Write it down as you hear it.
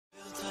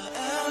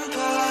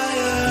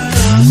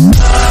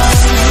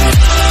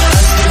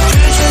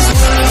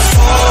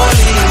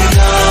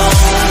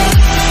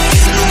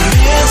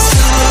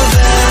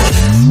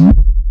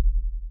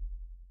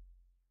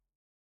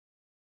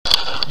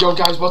Yo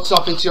guys, what's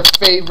up? It's your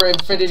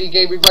favorite Infinity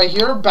Gaming right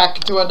here,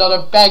 back to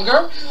another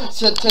banger.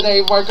 So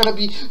today we're gonna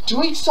be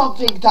doing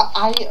something that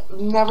I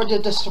never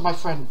did this to my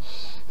friend.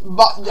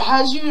 But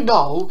as you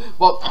know,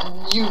 well,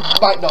 you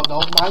might not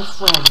know, my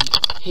friend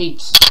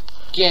hates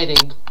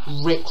getting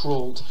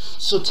Rickrolled.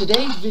 So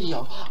today's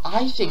video,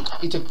 I think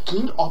it's a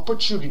good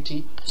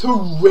opportunity to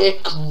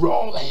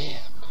Rickroll him.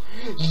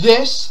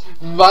 This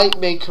might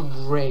make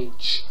him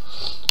rage.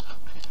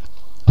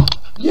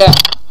 Yeah,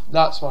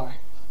 that's why.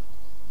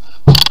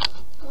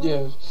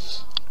 Yeah.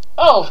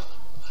 Oh!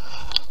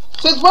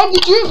 Since when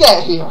did you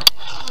get here?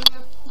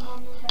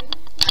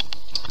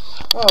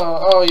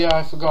 Oh yeah,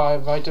 I forgot. I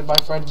invited my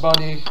friend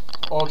Buddy.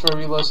 Ultra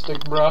realistic,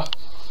 bruh.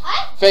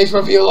 Face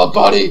reveal of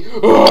Buddy!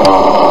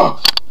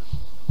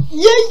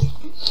 Yay!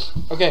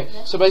 Okay,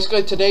 so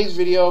basically today's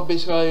video,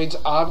 means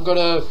I'm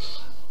gonna...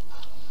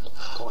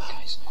 Go on,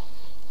 guys.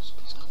 So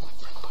basically my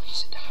friend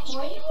Buddy's in the house.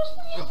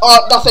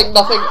 Nothing.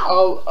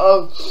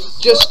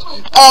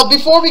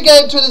 Before we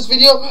get into this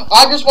video,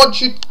 I just want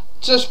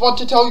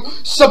to tell you,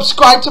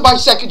 subscribe to my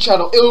second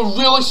channel. It will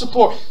really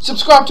support.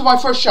 Subscribe to my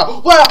first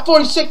channel. We're at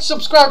 46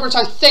 subscribers,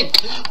 I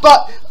think.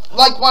 But,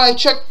 like when I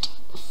checked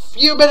a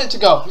few minutes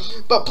ago.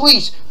 But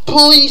please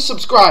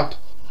subscribe.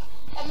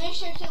 And make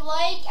sure to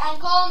like and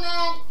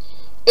comment.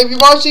 If you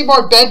want to see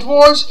more Bed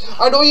Wars,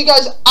 I know you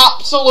guys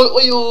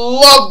absolutely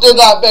loved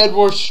that Bed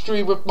Wars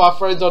stream with my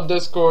friends on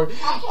Discord.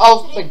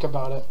 I'll think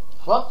about it.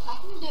 What? I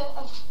can do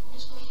a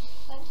Discord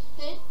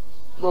thing.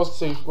 We'll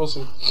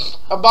see.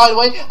 And by the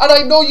way, and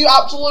I know you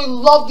absolutely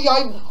loved the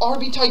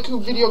Army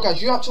Tycoon video,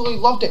 guys. You absolutely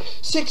loved it.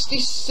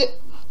 66.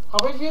 How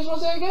many views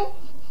was it again?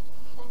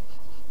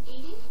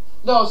 80?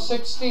 No,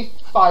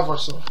 65 or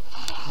so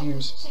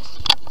views.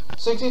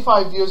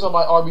 65 views on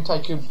my Army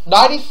Tycoon.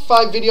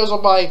 95 videos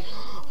on my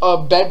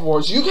Bed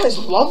Wars. You guys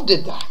loved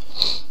it. That.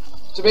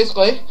 So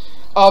basically,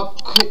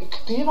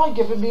 do you mind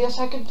giving me a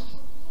second?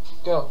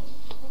 Go.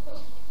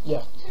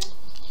 Yeah.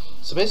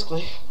 So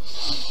basically,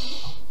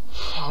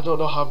 I don't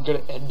know how I'm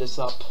gonna end this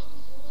up.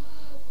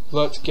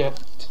 Let's get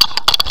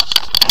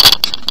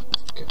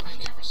my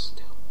camera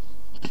still.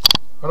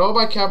 I know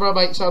my camera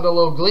might sound a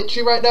little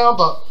glitchy right now,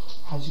 but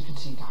as you can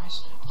see,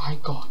 guys, I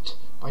got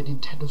my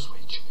Nintendo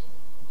Switch.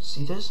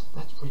 See this?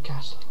 That's free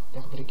cash.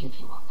 Never gonna give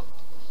you up.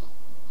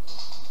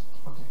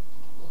 Okay.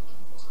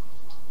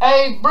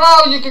 Hey,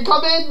 bro, you can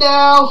come in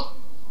now.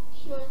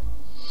 Sure.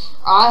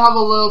 I have a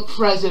little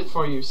present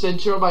for you.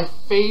 Since you're my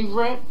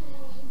favorite,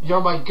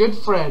 you're my good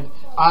friend,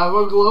 I have a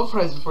little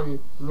present for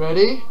you.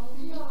 Ready?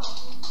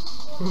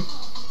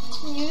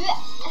 You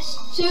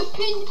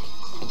stupid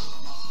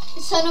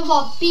son of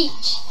a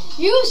bitch.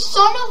 You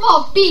son of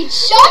a bitch.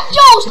 Shut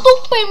your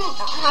stupid...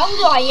 How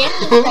do I end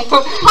this thing?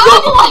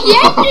 How do I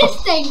end this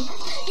thing?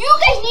 You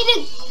guys need to...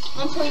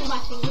 I'm putting my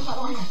fingers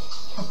on.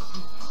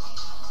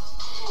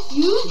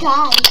 You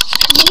guys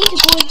need to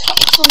go and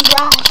touch some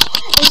grass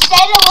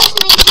instead of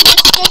listening to the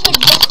stupid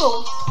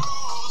Rickroll.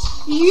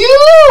 You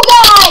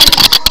guys!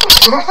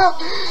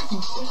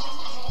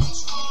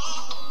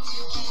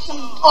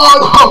 Oh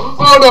no!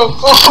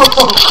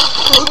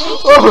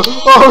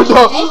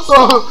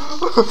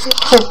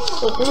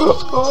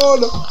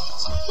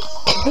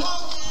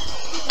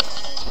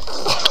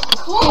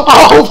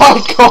 Oh my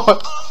god!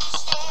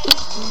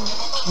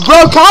 Bro,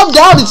 calm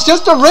down, it's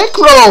just a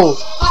Rickroll!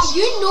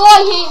 You know I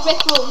hate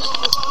Rickrolls.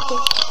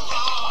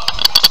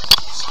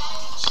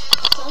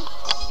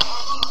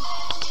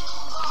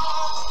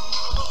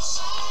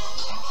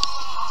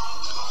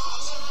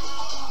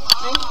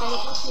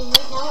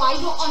 Now I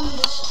don't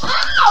understand.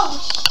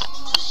 Ouch!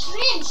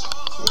 Shrimp!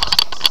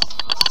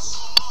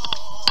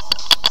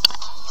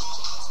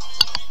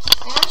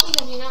 I actually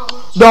don't know.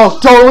 No,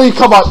 totally,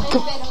 come on.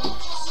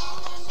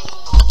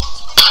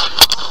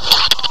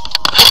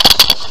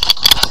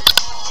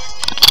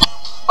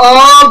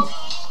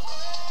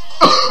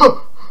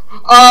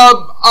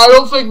 I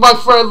don't think my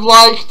friend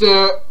liked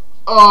it.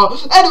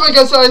 Anyway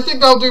guys, so I think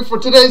that'll do for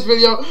today's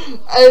video.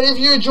 And if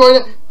you enjoyed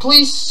it,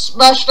 please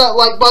smash that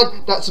like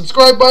button, that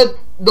subscribe button,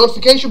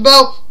 notification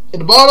bell in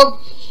the bottom.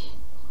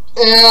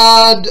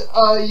 And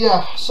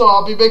yeah, so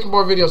I'll be making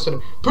more videos today.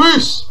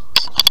 Peace!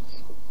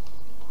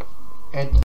 And